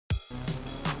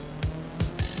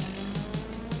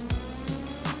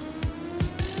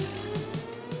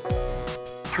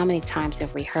how many times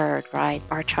have we heard, right?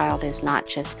 Our child is not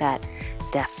just that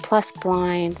deaf plus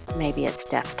blind, maybe it's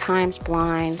deaf times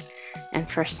blind. And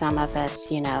for some of us,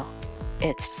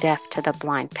 it's deaf to the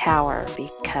blind power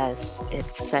because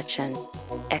it's such an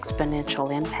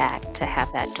exponential impact to have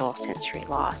that dual sensory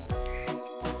loss.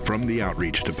 From the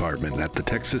Outreach Department at the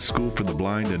Texas School for the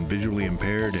Blind and Visually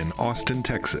Impaired in Austin,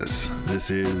 Texas, this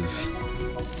is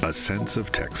A Sense of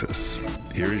Texas.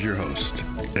 Here is your host,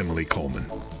 Emily Coleman.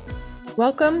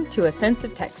 Welcome to A Sense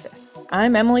of Texas.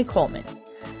 I'm Emily Coleman.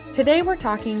 Today we're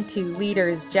talking to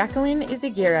leaders Jacqueline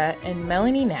Izaguirre and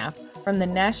Melanie Knapp from the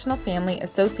National Family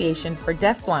Association for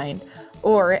Deafblind,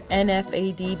 or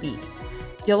Nfadb.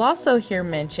 You'll also hear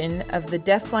mention of the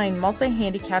Deafblind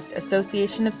Multi-Handicapped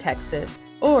Association of Texas,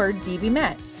 or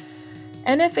DBMAT.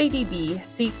 Nfadb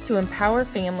seeks to empower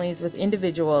families with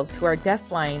individuals who are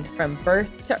deafblind from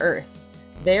birth to earth.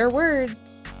 Their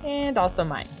words, and also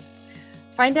mine.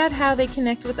 Find out how they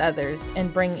connect with others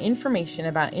and bring information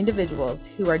about individuals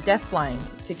who are deafblind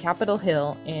to Capitol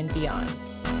Hill and beyond.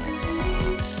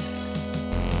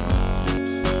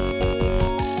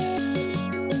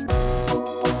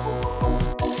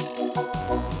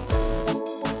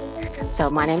 So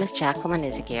my name is Jacqueline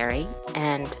Izaguirre,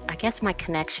 and I guess my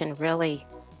connection really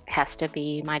has to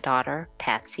be my daughter,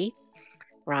 Patsy,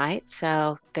 right?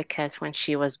 So because when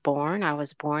she was born, I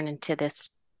was born into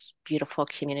this beautiful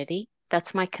community.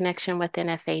 That's my connection with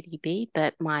NFADB,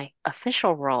 but my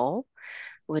official role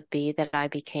would be that I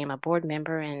became a board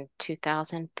member in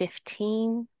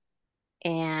 2015,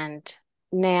 and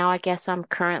now I guess I'm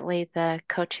currently the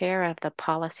co-chair of the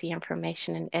Policy,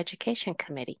 Information, and Education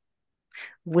Committee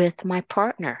with my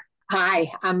partner. Hi,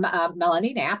 I'm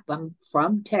Melanie Knapp. I'm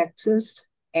from Texas,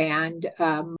 and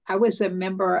I was a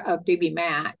member of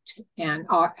DBMAT and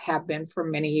have been for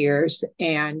many years.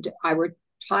 And I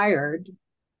retired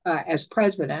as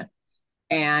president.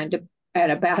 And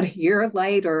about a year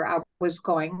later, I was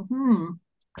going,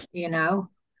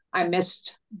 I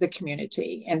missed the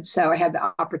community. And so I had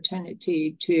the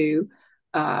opportunity to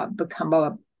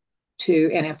to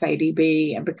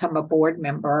NFADB and become a board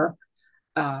member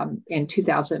in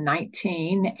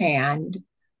 2019. And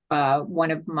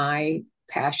one of my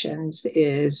passions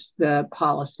is the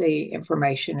Policy,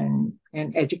 Information,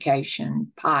 and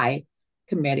Education PI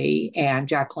committee. And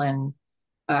Jacqueline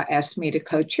asked me to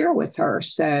co-chair with her.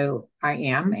 So I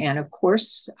am. And of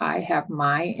course, I have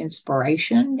my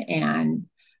inspiration, and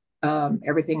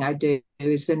everything I do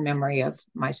is in memory of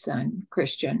my son,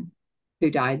 Christian, who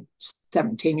died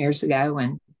 17 years ago.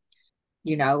 And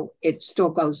it still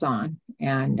goes on,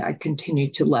 and I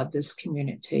continue to love this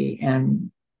community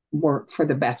and work for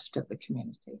the best of the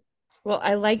community. Well,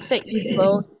 I like that you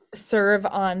both serve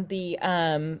on the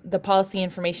Policy,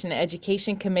 Information, and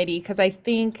Education Committee, because I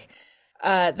think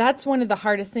that's one of the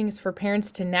hardest things for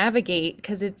parents to navigate,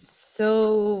 because it's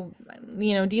so,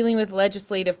 dealing with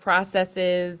legislative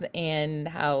processes and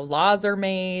how laws are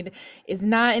made is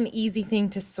not an easy thing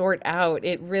to sort out.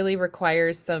 It really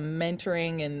requires some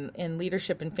mentoring and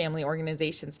leadership in family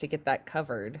organizations to get that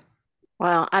covered.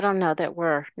 Well, I don't know that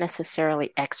we're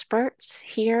necessarily experts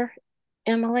here,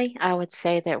 Emily. I would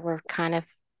say that we're kind of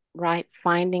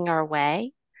finding our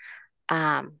way.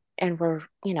 And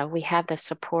we have the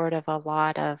support of a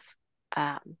lot of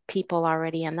people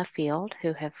already in the field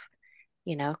who have,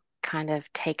 kind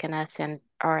of taken us and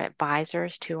are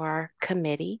advisors to our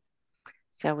committee.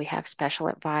 So we have special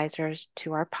advisors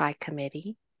to our PI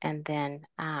committee. And then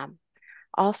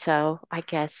also, I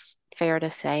guess fair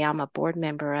to say, I'm a board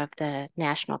member of the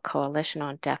National Coalition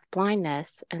on Deaf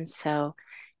Blindness. And so,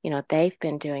 they've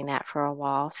been doing that for a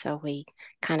while. So we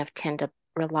kind of tend to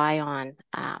rely on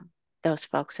those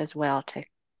folks as well to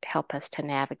help us to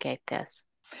navigate this.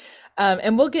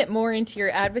 And we'll get more into your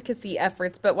advocacy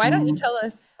efforts, but why don't you tell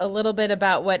us a little bit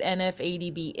about what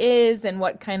NFADB is and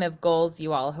what kind of goals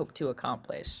you all hope to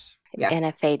accomplish? Yeah.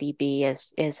 NFADB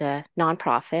is a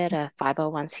nonprofit, a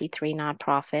 501c3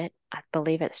 nonprofit. I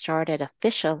believe it started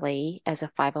officially as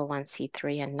a 501c3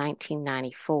 in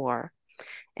 1994.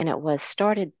 And it was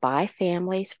started by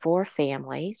families for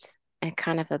families. And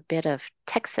kind of a bit of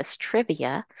Texas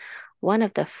trivia, one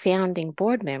of the founding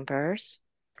board members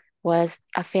was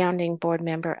a founding board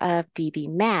member of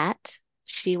DBMAT.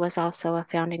 She was also a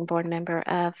founding board member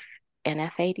of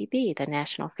NFADB, the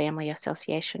National Family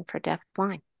Association for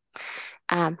Deafblind.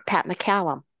 Pat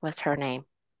McCallum was her name.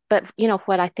 But,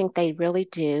 what I think they really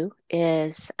do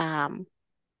is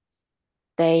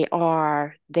they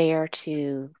are there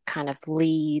to kind of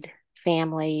lead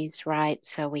families, right?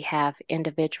 So we have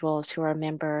individuals who are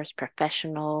members,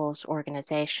 professionals,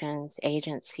 organizations,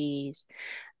 agencies,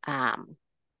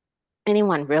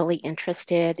 anyone really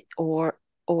interested or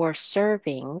or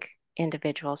serving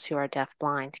individuals who are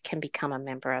deafblind can become a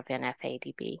member of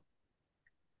NFADB.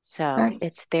 So Right.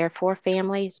 it's there for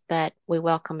families, but we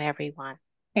welcome everyone.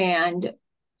 And,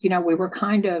 we were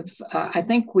I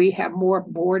think we have more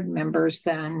board members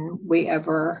than we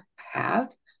ever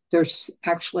have. There's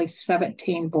actually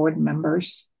 17 board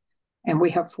members, and we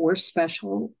have 4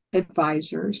 special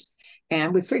advisors,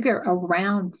 and we figure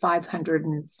around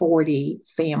 540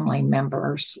 family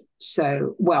members.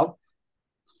 So, well,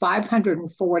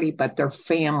 540, but they're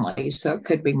families, so it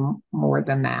could be more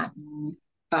than that.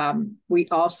 We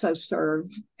also serve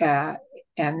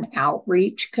an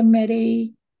outreach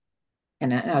committee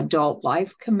and an adult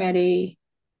life committee,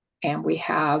 and we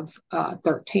have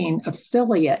 13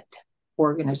 affiliate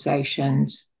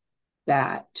organizations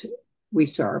that we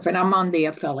serve. And I'm on the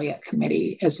affiliate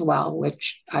committee as well,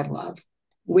 which I love.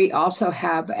 We also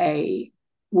have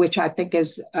which I think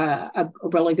is a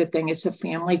really good thing. It's a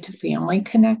family to family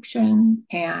connection,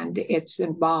 and it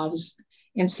involves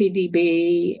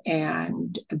NCDB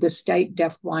and the state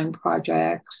deafblind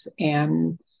projects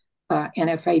and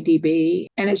NFADB.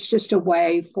 And it's just a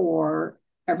way for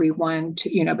everyone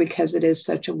to, because it is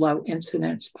such a low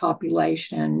incidence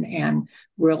population and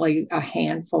really a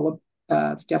handful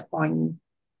of deafblind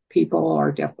people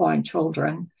or deafblind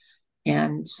children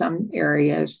in some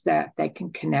areas, that they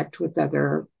can connect with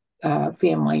other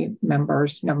family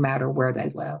members no matter where they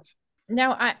live.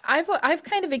 Now, I've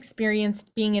kind of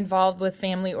experienced being involved with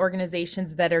family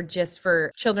organizations that are just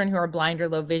for children who are blind or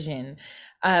low vision.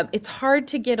 It's hard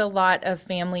to get a lot of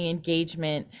family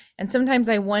engagement, and sometimes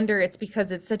I wonder it's because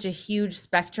it's such a huge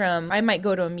spectrum. I might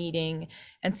go to a meeting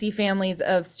and see families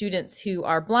of students who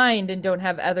are blind and don't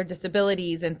have other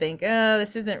disabilities and think, oh,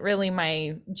 this isn't really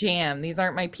my jam. These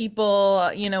aren't my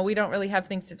people. We don't really have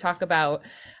things to talk about.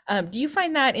 Do you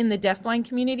find that in the deafblind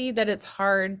community that it's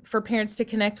hard for parents to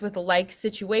connect with like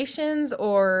situations,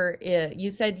 or you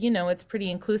said, it's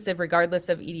pretty inclusive regardless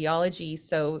of etiology.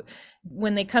 So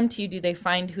when they come to you, do they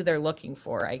find who they're looking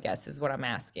for, I guess is what I'm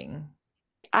asking.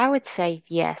 I would say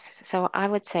yes. So I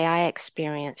would say I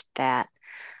experienced that,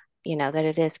 that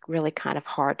it is really kind of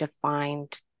hard to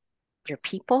find your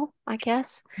people, I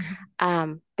guess.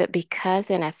 But because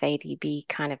NFADB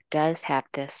kind of does have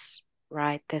this,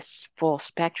 right, this full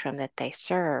spectrum that they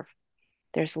serve,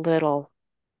 there's little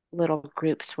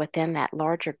groups within that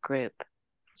larger group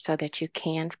so that you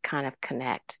can kind of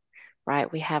connect, right?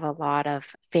 We have a lot of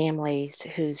families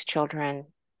whose children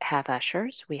have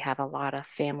ushers. We have a lot of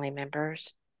family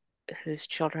members whose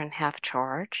children have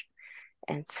charge.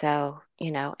 And so,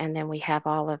 and then we have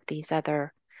all of these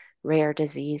other rare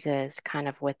diseases kind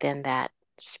of within that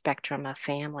spectrum of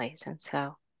families. And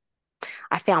so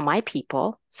I found my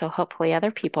people. So hopefully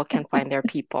other people can find their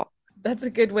people. That's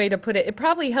a good way to put it. It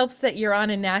probably helps that you're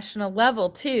on a national level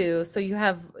too. So you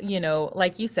have,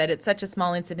 like you said, it's such a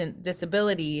small incident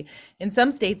disability. In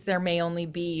some states, there may only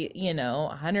be,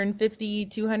 150,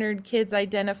 200 kids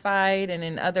identified. And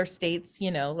in other states,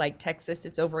 like Texas,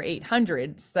 it's over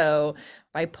 800. So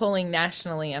by pulling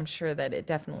nationally, I'm sure that it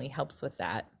definitely helps with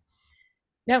that.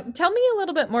 Now, tell me a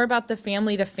little bit more about the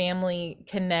family to family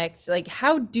connect. Like,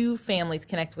 how do families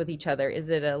connect with each other? Is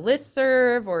it a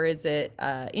listserv, or is it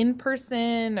in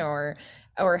person, or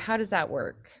how does that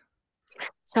work?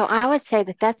 So I would say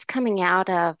that that's coming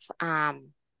out of,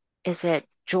 is it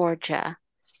Georgia?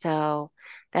 So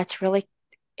that's really,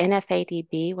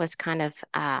 NFADB was kind of,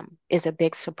 is a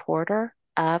big supporter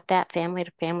of that family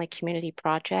to family community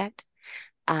project.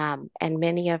 And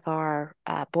many of our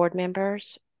board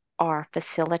members are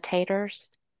facilitators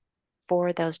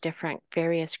for those different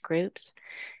various groups.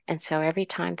 And so every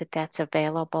time that that's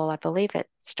available, I believe it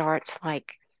starts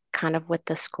like kind of with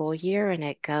the school year and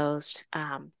it goes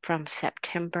from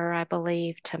September, I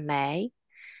believe, to May.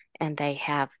 And they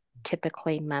have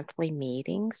typically monthly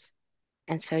meetings.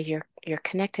 And so you're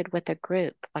connected with a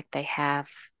group, like they have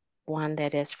one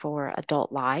that is for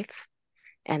adult life.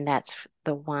 And that's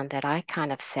the one that I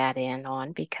kind of sat in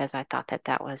on because I thought that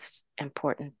that was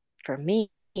important for me,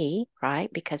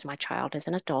 right? Because my child is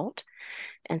an adult.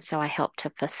 And so I helped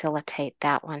to facilitate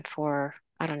that one for,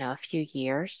 I don't know, a few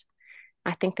years.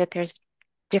 I think that there's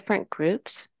different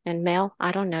groups. And Mel,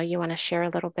 I don't know, you want to share a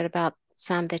little bit about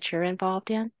some that you're involved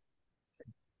in?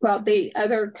 Well, the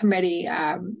other committee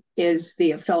is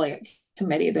the affiliate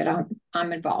committee that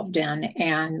I'm involved in.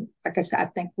 And like I said, I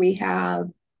think we have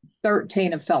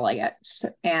 13 affiliates,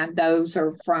 and those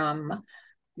are from,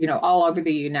 all over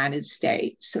the United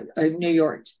States, New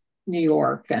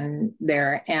York, and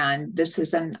there. And this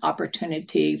is an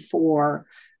opportunity for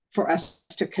us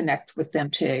to connect with them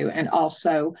too. And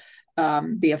also,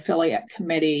 the affiliate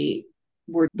committee,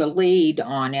 we're the lead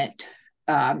on it.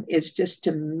 is just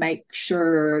to make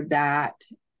sure that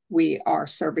we are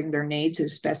serving their needs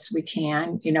as best we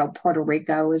can. Puerto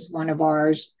Rico is one of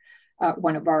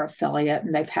our affiliate,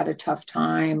 and they've had a tough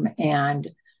time. And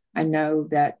I know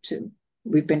that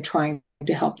we've been trying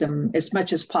to help them as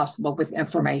much as possible with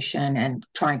information and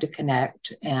trying to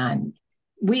connect. And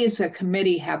we as a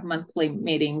committee have monthly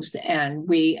meetings, and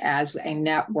we as a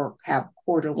network have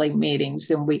quarterly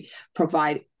meetings, and we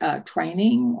provide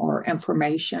training or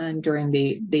information during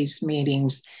these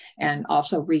meetings, and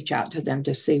also reach out to them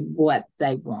to see what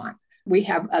they want. We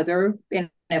have other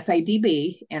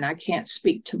Nfadb, and I can't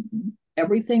speak to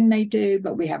everything they do,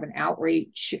 but we have an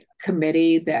outreach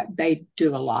committee that they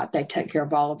do a lot. They take care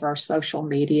of all of our social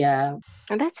media.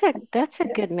 And that's a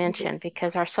good mention,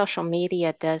 because our social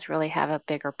media does really have a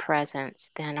bigger presence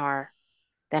than our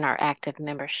active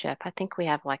membership. I think we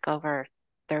have like over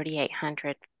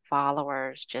 3,800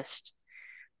 followers just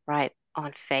right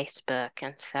on Facebook.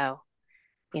 And so,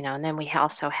 and then we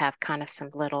also have kind of some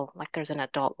little, like there's an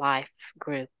adult life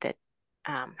group that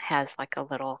has like a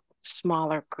little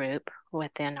smaller group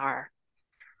within our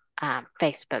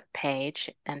Facebook page,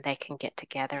 and they can get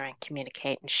together and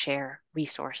communicate and share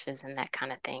resources and that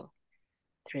kind of thing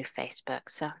through Facebook.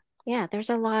 So, yeah, there's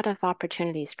a lot of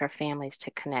opportunities for families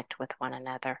to connect with one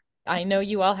another. I know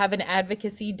you all have an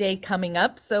advocacy day coming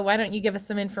up, so why don't you give us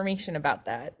some information about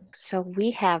that? So,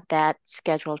 we have that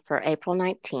scheduled for April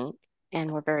 19th,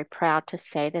 and we're very proud to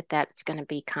say that that's going to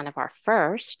be kind of our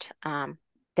first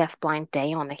deafblind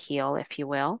day on the Hill, if you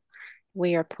will.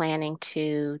 We are planning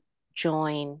to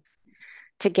join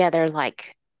together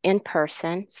like in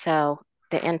person. So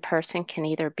the in person can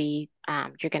either be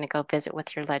you're going to go visit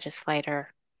with your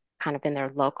legislator kind of in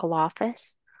their local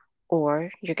office,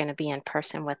 or you're going to be in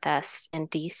person with us in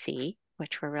DC,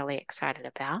 which we're really excited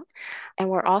about. And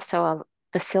we're also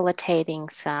facilitating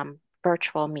some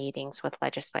virtual meetings with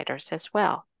legislators as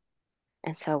well.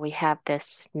 And so we have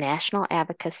this national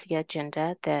advocacy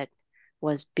agenda that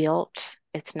was built.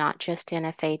 It's not just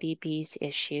NFADB's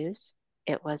issues.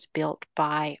 It was built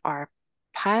by our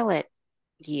pilot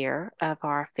year of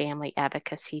our family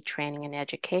advocacy training and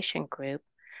education group,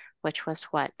 which was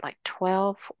what, like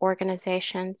 12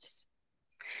 organizations?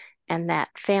 And that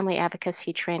family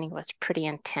advocacy training was pretty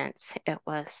intense. It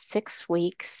was 6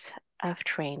 weeks of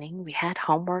training. We had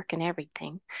homework and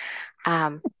everything.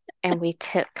 Um, and we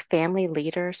took family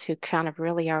leaders who kind of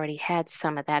really already had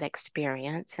some of that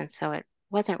experience. And so it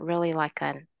wasn't really like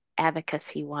an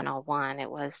advocacy 101. It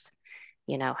was,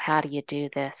 how do you do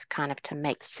this kind of to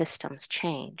make systems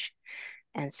change?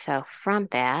 And so from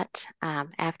that,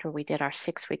 after we did our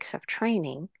 6 weeks of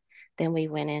training, then we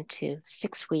went into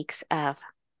 6 weeks of,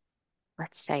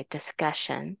 let's say,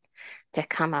 discussion to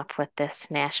come up with this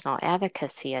national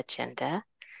advocacy agenda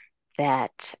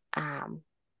that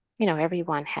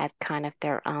everyone had kind of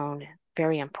their own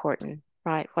very important,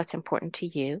 right? What's important to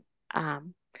you?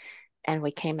 And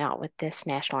we came out with this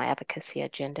national advocacy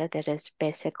agenda that is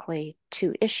basically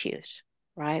 2 issues,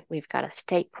 right? We've got a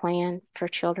state plan for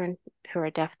children who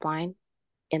are deafblind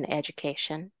in the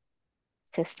education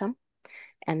system.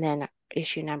 And then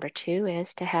issue number 2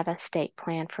 is to have a state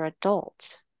plan for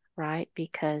adults, right?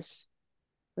 Because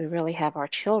we really have our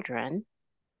children,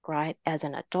 right, as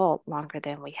an adult longer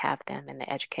than we have them in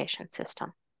the education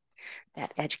system.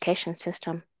 That education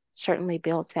system certainly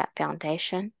builds that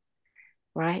foundation,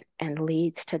 right, and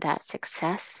leads to that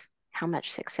success. How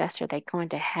much success are they going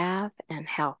to have, and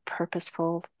how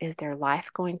purposeful is their life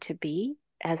going to be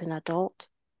as an adult?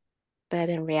 But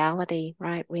in reality,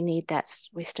 right, we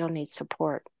still need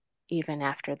support even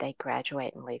after they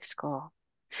graduate and leave school.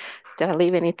 Did I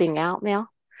leave anything out, Mel?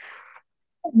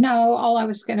 No, all I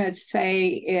was going to say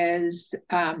is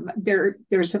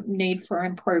there's a need for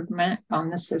improvement on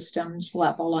the systems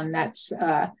level, and that's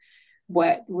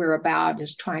what we're about,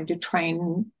 is trying to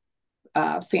train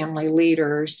family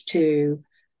leaders to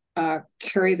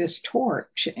carry this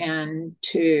torch and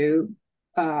to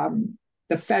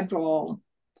the federal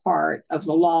part of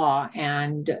the law,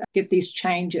 and get these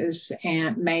changes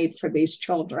and made for these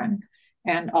children.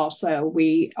 And also,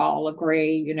 we all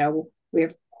agree, we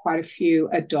have quite a few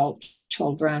adult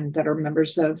children that are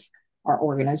members of our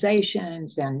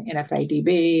organizations and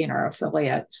NFADB and our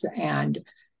affiliates, and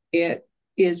it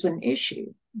is an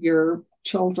issue. Your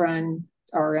children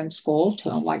are in school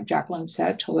till, like Jacqueline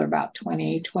said, till they're about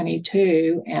 20,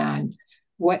 22, and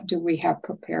what do we have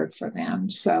prepared for them?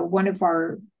 So one of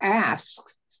our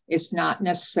asks is not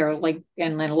necessarily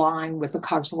in line with the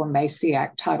Cogswell-Macy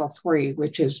Act Title III,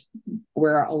 which is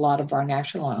where a lot of our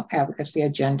national advocacy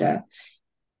agenda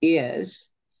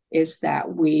is that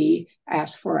we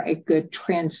ask for a good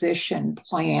transition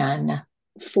plan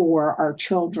for our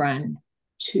children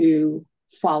to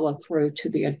follow through to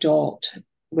the adult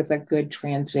with a good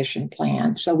transition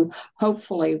plan. So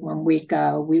hopefully when we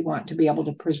go, we want to be able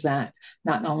to present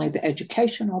not only the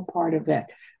educational part of it,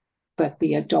 but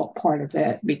the adult part of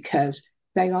it, because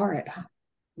they are at,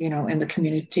 in the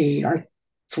community are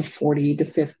for 40 to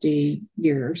 50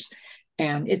 years.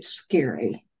 And it's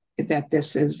scary that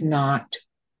this is not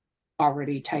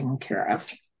already taken care of.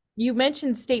 You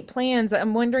mentioned state plans.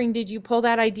 I'm wondering, did you pull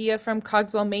that idea from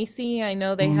Cogswell Macy? I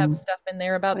know they have stuff in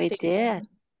there about We state did. plans.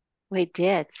 We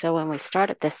did. So when we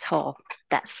started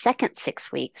that second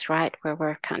 6 weeks, right, where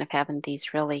we're kind of having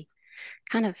these really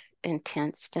kind of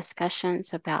intense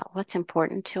discussions about what's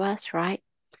important to us, right?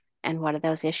 And what do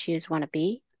those issues want to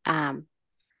be?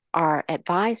 Our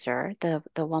advisor, the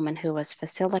woman who was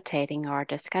facilitating our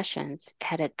discussions,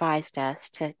 had advised us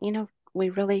to, we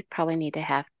really probably need to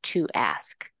have two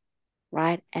ask,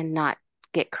 right? And not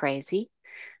get crazy.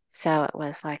 So it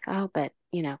was like, oh, but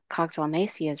Cogswell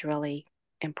Macy is really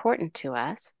important to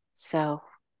us. So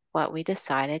what we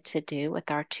decided to do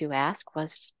with our two ask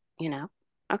was,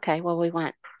 okay, well, we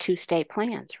want two state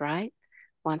plans, right?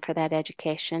 One for that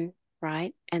education,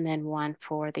 right? And then one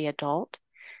for the adult.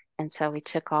 And so we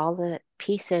took all the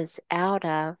pieces out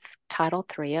of Title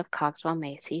III of Cogswell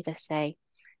Macy to say,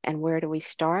 and where do we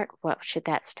start? What should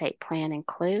that state plan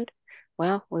include?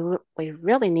 Well, we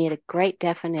really need a great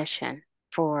definition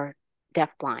for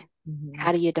deafblind.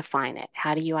 How do you define it?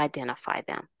 How do you identify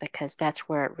them? Because that's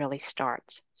where it really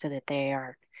starts, so that they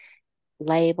are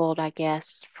labeled, I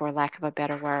guess, for lack of a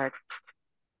better word,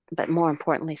 but more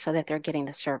importantly, so that they're getting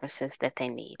the services that they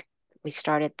need. We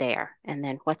started there. And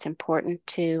then what's important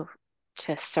to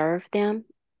serve them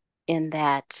in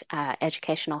that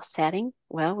educational setting?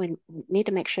 Well, we need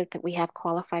to make sure that we have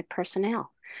qualified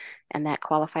personnel. And that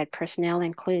qualified personnel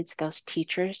includes those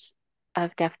teachers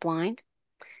of deafblind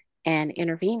and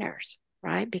interveners,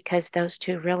 right? Because those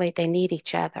two really, they need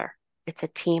each other. It's a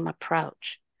team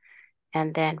approach.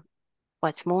 And then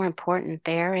what's more important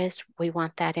there is we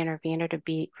want that intervener to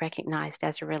be recognized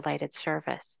as a related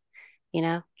service.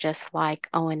 Just like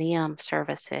O&M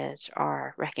services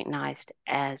are recognized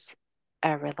as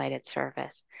a related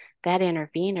service. That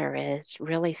intervener is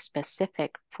really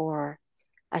specific for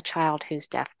a child who's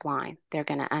deafblind. They're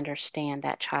going to understand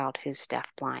that child who's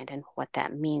deafblind and what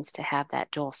that means to have that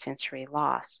dual sensory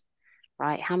loss,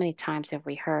 right? How many times have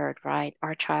we heard, right?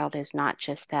 Our child is not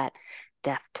just that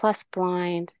deaf plus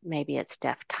blind, maybe it's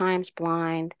deaf times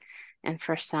blind. And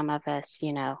for some of us,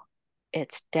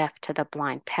 it's deaf to the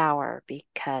blind power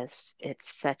because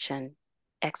it's such an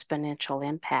exponential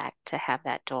impact to have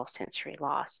that dual sensory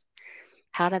loss.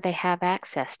 How do they have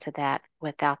access to that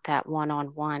without that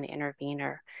one-on-one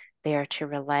intervener there to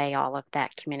relay all of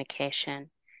that communication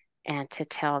and to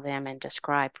tell them and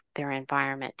describe their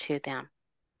environment to them?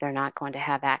 They're not going to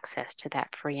have access to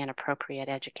that free and appropriate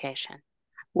education.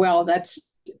 Well, that's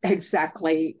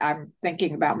exactly, I'm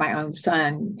thinking about my own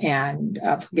son, and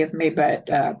forgive me, but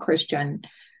Christian,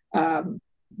 um,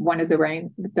 one of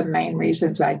the main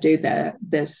reasons I do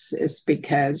this is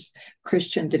because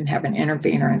Christian didn't have an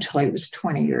intervener until he was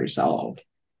 20 years old.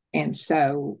 And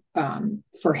so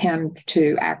for him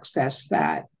to access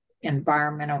that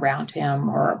environment around him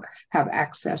or have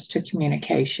access to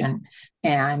communication,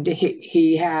 and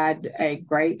he had a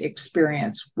great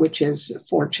experience, which is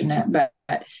fortunate, but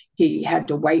he had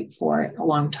to wait for it a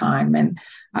long time. And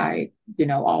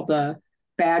all the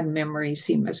bad memories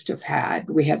he must have had,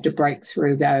 we had to break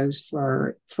through those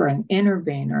for an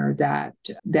intervener that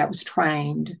was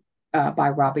trained by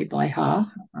Robbie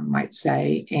Bleha, I might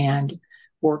say, and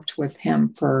worked with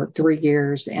him for 3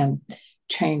 years and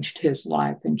changed his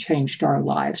life and changed our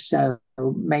lives. So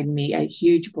made me a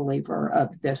huge believer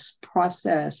of this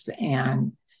process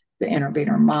and the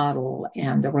intervener model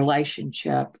and the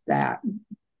relationship that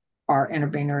our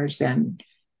interveners and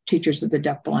teachers of the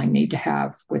deafblind need to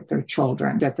have with their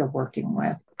children that they're working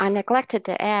with. I neglected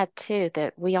to add too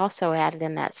that we also added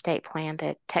in that state plan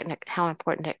that how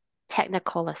important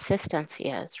technical assistance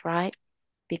is, right?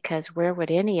 Because where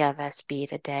would any of us be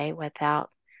today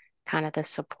without kind of the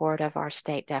support of our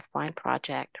state deafblind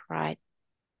project, right?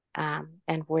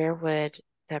 And where would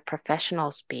the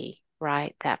professionals be,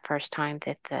 right? That first time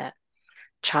that the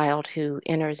child who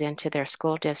enters into their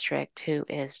school district who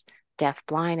is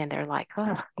deafblind and they're like,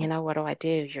 oh, what do I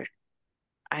do?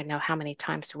 I know how many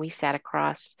times we sat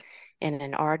across in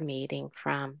an ARD meeting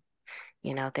from,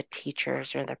 the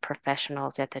teachers or the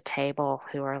professionals at the table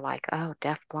who are like, oh,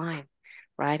 deafblind,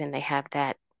 right? And they have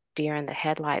that deer in the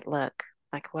headlight look,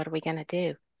 like, what are we going to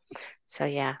do? So,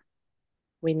 yeah,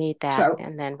 we need that. So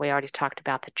And then we already talked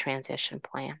about the transition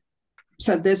plan.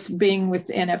 So this being with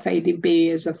NFADB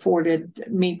has afforded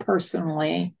me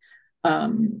personally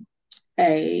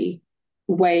a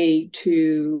way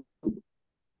to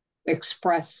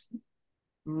express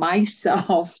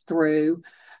myself through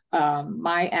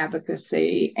my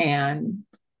advocacy and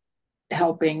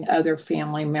helping other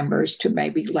family members to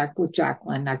maybe, like with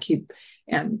Jacqueline, I keep,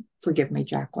 and forgive me,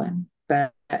 Jacqueline,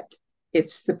 but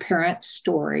it's the parent's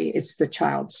story, it's the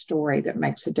child's story that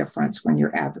makes a difference when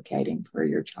you're advocating for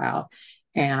your child.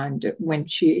 And when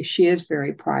she is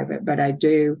very private, but I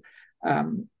do,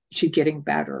 she's getting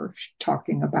better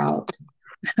talking about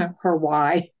her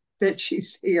why that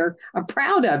she's here. I'm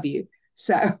proud of you.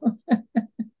 So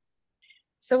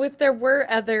So, if there were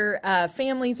other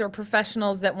families or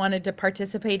professionals that wanted to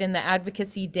participate in the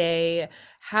advocacy day,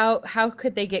 how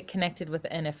could they get connected with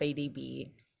NFADB?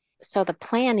 So the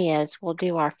plan is we'll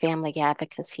do our family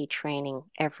advocacy training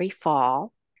every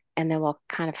fall, and then we'll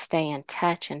kind of stay in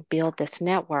touch and build this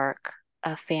network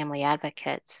of family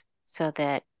advocates so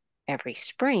that every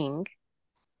spring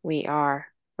we are,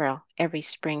 well, every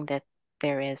spring that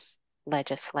there is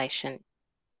legislation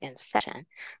in session,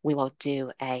 we will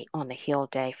do a on the Hill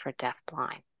Day for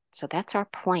deafblind. So that's our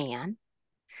plan.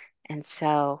 And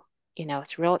so,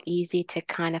 it's real easy to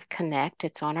kind of connect.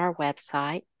 It's on our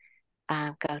website.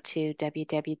 Go to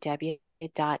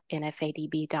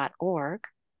www.nfadb.org.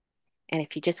 And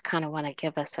if you just kind of want to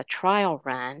give us a trial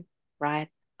run, right,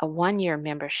 a 1 year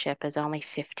membership is only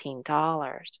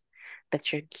 $15,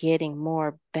 but you're getting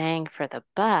more bang for the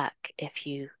buck if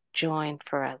you join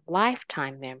for a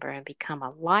lifetime member and become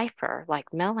a lifer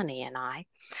like Melanie and I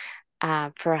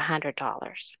for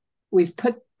 $100. we've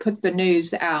put the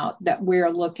news out that we're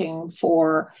looking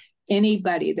for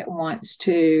anybody that wants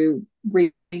to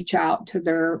reach out to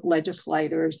their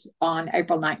legislators on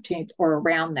April 19th or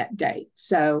around that date.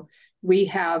 So we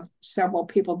have several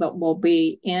people that will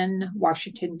be in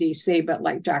Washington, D.C., but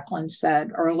like Jacqueline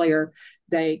said earlier,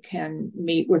 they can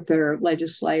meet with their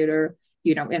legislator,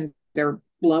 in their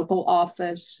local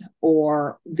office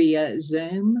or via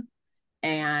Zoom.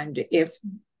 And if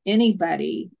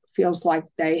anybody feels like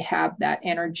they have that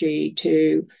energy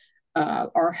to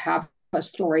or have a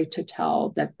story to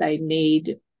tell, that they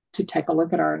need to take a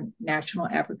look at our national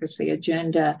advocacy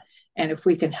agenda. And if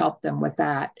we can help them with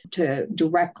that, to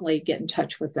directly get in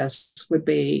touch with us would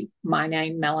be my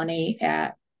name, Melanie,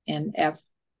 at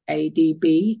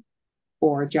NFADB,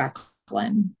 or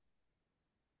Jacqueline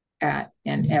at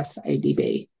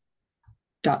nfadb.org.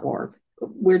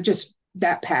 We're just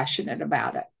that passionate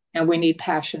about it, and we need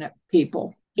passionate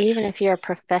people. Even if you're a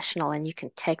professional and you can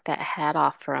take that hat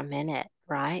off for a minute,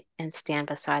 right, and stand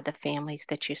beside the families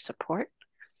that you support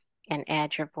and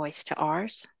add your voice to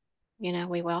ours,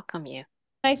 we welcome you.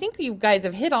 I think you guys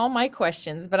have hit all my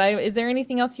questions, but is there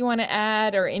anything else you want to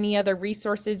add, or any other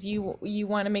resources you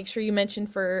want to make sure you mention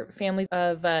for families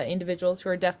of individuals who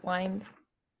are deafblind?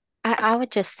 I would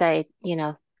just say,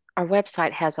 our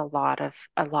website has a lot of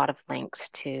links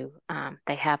to.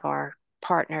 They have our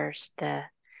partners, the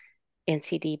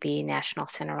NCDB National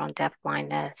Center on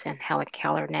Deafblindness and Helen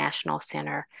Keller National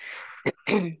Center.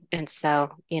 And so,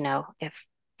 if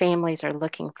families are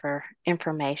looking for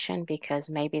information because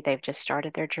maybe they've just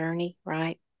started their journey,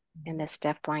 right, in this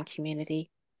deafblind community,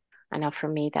 I know for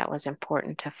me that was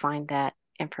important to find that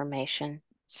information.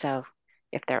 So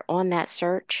if they're on that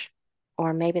search,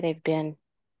 or maybe they've been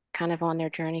kind of on their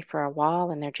journey for a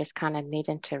while and they're just kind of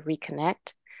needing to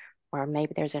reconnect, or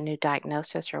maybe there's a new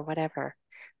diagnosis or whatever,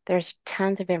 there's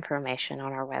tons of information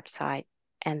on our website,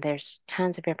 and there's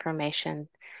tons of information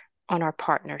on our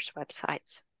partners'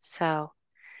 websites. So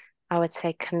I would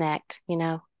say connect,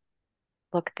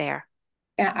 look there.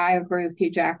 I agree with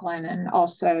you, Jacqueline. And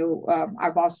also,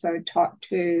 I've also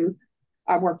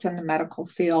I worked in the medical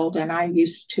field, and I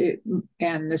used to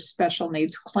in the special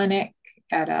needs clinic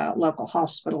at a local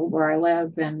hospital where I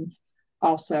live, and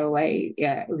also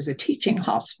it was a teaching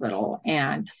hospital.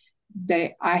 And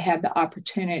I had the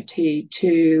opportunity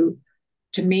to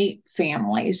meet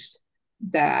families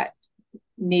that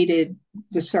needed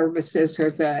the services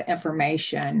or the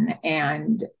information.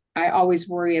 And I always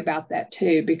worry about that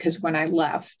too, because when I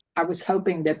left, I was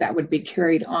hoping that that would be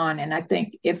carried on. And I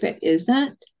think if it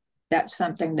isn't, that's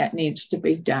something that needs to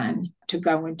be done, to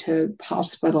go into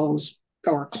hospitals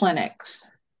or clinics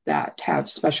that have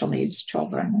special needs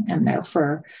children in there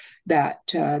for that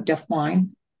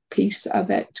deafblind piece of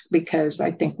it, because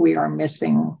I think we are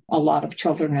missing a lot of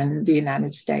children in the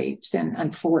United States. And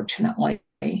unfortunately,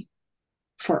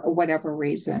 for whatever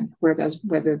reason, whether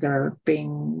they're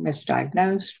being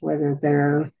misdiagnosed, whether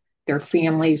their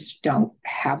families don't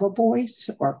have a voice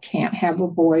or can't have a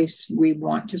voice, we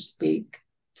want to speak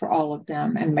for all of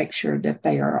them and make sure that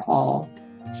they are all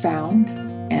found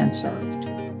and served.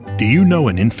 Do you know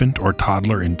an infant or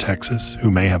toddler in Texas who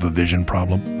may have a vision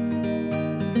problem?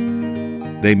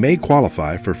 They may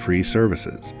qualify for free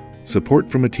services. Support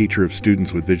from a teacher of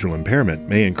students with visual impairment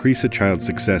may increase a child's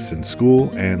success in school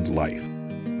and life.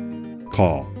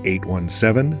 Call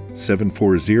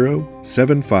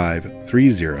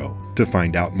 817-740-7530 to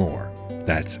find out more.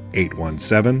 That's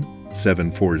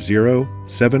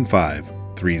 817-740-7530.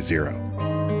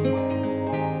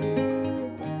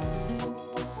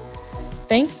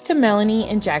 Thanks to Melanie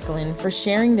and Jacqueline for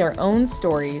sharing their own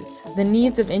stories, the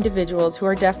needs of individuals who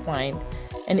are deafblind,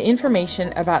 and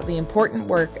information about the important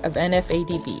work of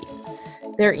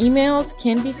Nfadb. Their emails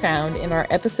can be found in our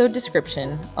episode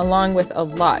description, along with a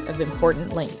lot of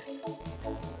important links.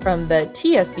 From the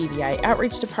TSBVI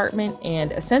Outreach Department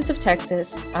and A Sense of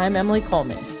Texas, I'm Emily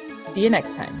Coleman. See you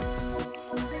next time.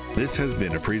 This has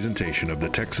been a presentation of the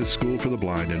Texas School for the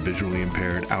Blind and Visually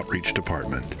Impaired Outreach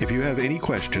Department. If you have any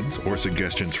questions or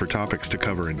suggestions for topics to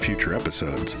cover in future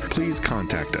episodes, please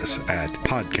contact us at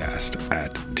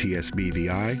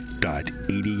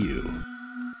podcast@tsbvi.edu.